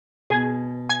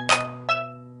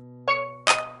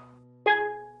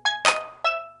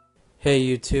Hey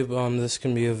YouTube, this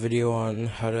can be a video on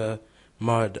how to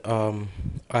mod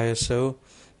ISO,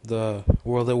 the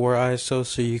World at War ISO,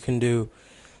 so you can do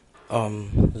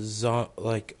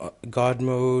God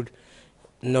mode,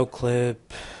 no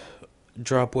clip,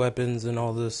 drop weapons, and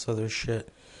all this other shit.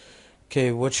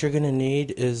 Okay, what you're gonna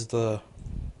need is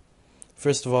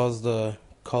first of all is the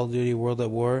Call of Duty World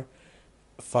at War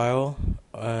file,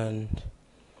 and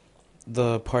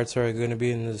the parts are gonna be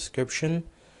in the description.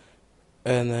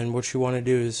 And then what you want to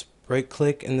do is right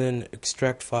click and then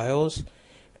extract files,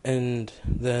 and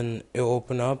then it'll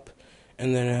open up,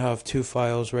 and then it'll have two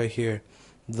files right here,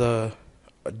 the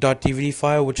 .dvd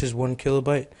file, which is 1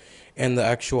 kilobyte, and the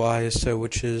actual ISO,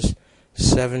 which is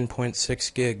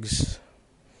 7.6 gigs.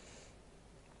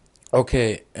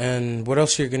 Okay, and what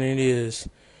else you're gonna need is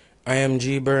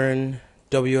img burn,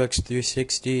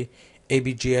 wx360,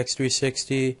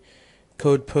 abgx360,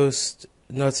 code post,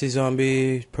 Nazi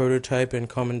Zombie, Prototype, and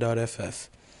common.ff,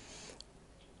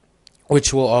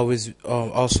 which will always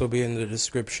also be in the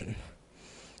description.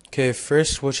 Okay,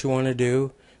 first what you want to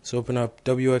do is open up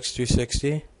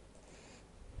WX360.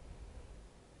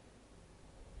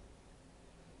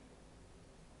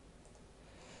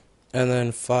 And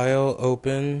then File,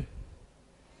 Open.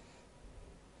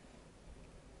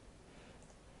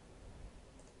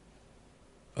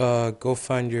 Go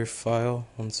find your file.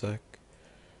 One sec.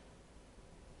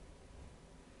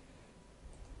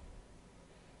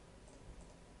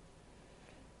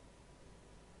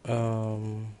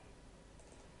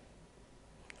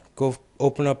 Go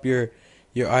open up your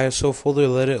ISO folder,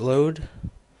 let it load.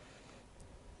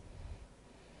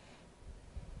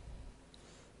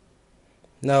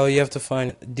 Now you have to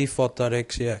find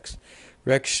default.xex.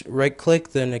 Right click,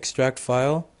 then extract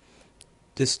file.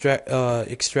 Extract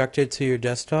it to your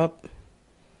desktop.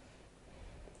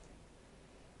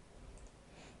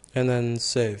 And then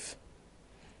save.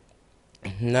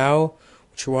 Now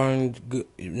what you're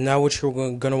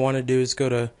gonna want to do is go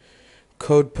to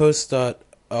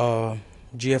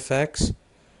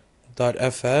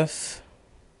codepost.gfx.ff,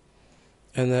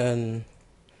 and then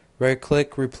right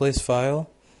click, replace file.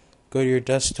 Go to your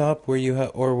desktop where you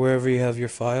have, or wherever you have your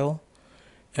file,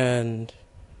 and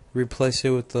replace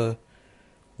it with the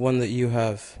one that you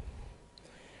have.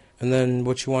 And then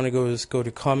what you want to go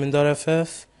to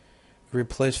common.ff,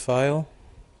 replace file.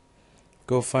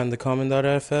 Go find the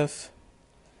common.ff,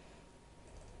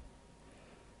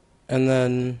 and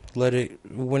then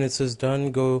when it says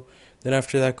done, then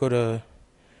after that go to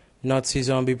Nazi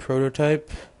Zombie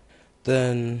Prototype.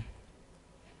 Then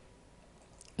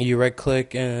you right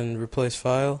click and replace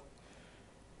file.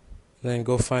 Then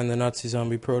go find the Nazi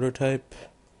Zombie Prototype.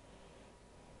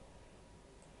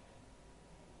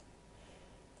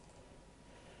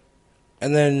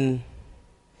 And then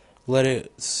let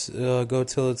it go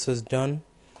till it says done.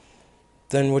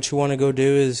 Then what you want to go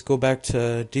do is go back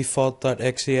to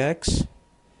default.xex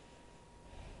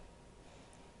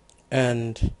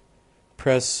and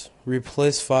press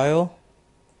replace file,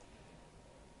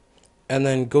 and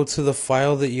then go to the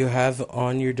file that you have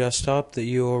on your desktop that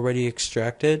you already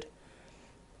extracted.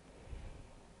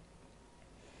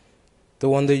 The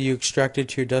one that you extracted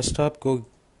to your desktop, go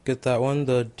get that one,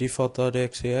 the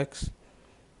default.xex.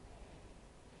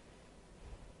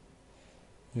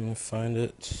 Let me find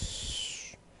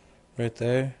it right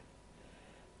there.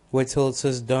 Wait till it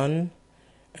says done,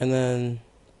 and then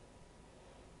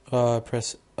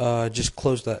just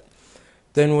close that.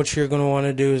 Then what you're going to want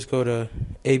to do is go to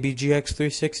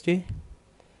ABGX360,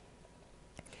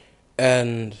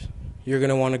 and you're going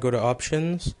to want to go to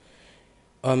options.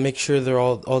 Make sure they're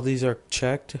all these are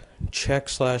checked. Check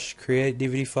 / create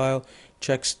DVD file.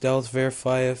 Check stealth.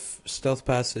 Verify if stealth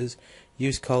passes.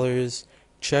 Use colors.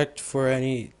 Checked for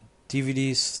any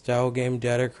DVD style game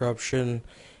data corruption.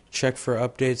 Check for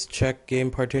updates. Check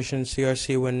game partition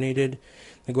CRC when needed.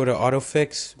 Then go to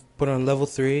autofix. Put on level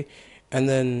 3, and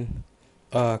then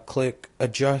click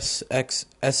adjust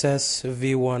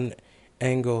SSV1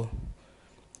 angle,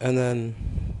 and then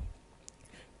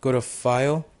go to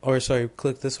file,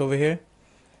 click this over here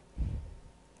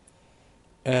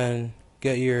and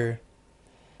get your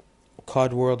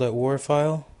COD World at War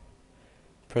file.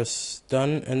 Press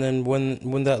done, and then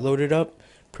when that loaded up,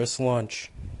 press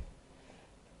launch.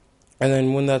 And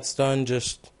then when that's done,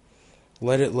 just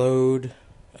let it load.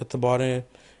 At the bottom it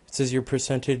says your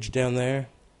percentage down there.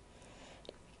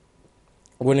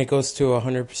 When it goes to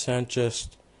 100%,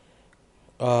 just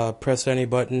press any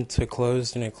button to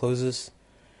close, and it closes.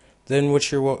 Then what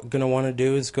you're going to want to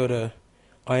do is go to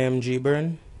img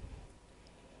burn.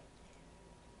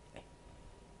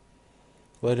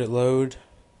 Let it load.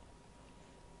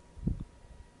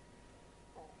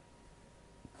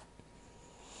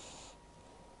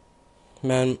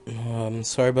 Man,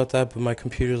 sorry about that, but my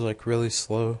computer's like really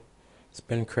slow. It's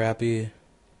been crappy.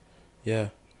 Yeah.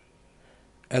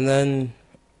 And then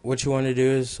what you want to do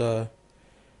is go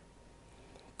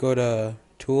to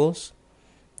Tools,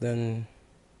 then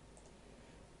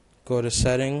go to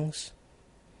Settings.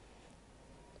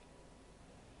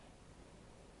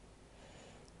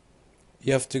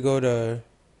 You have to go to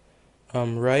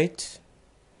Right.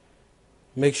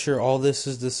 Make sure all this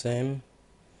is the same.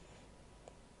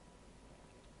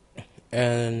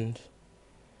 And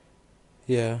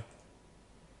yeah,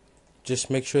 just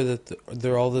make sure that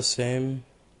they're all the same.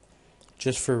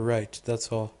 Just for right, that's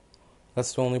all.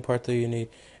 That's the only part that you need.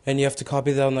 And you have to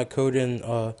copy down that code and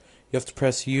you have to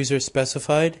press user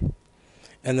specified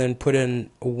and then put in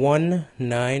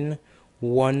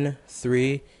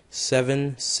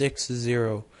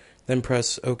 1913760. Then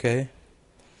press OK.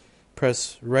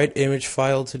 Press write image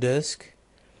file to disk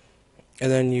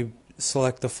and then you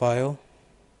select the file.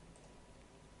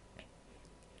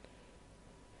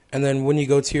 And then when you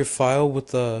go to your file with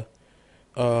the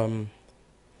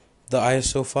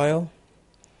ISO file,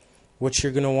 what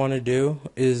you're going to want to do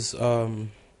is you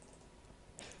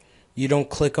don't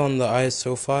click on the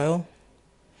ISO file.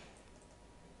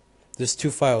 There's two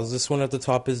files. This one at the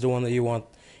top is the one that you want.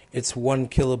 It's 1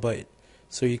 kilobyte.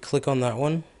 So you click on that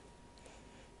one.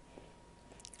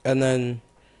 And then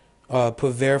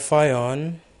put verify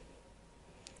on.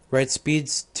 Write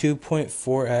speeds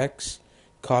 2.4x.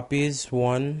 Copies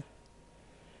 1.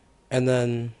 And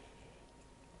then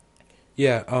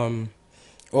yeah, oh,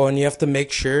 and you have to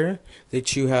make sure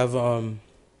that you have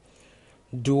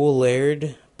dual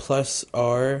layered plus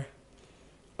R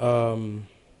DVDs.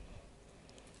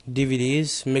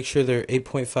 Make sure they're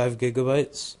 8.5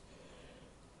 gigabytes.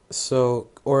 So,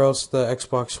 or else the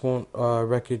Xbox won't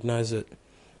recognize it.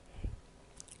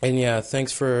 And yeah,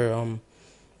 thanks for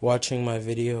watching my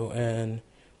video, and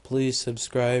please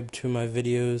subscribe to my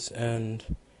videos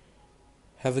and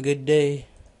have a good day.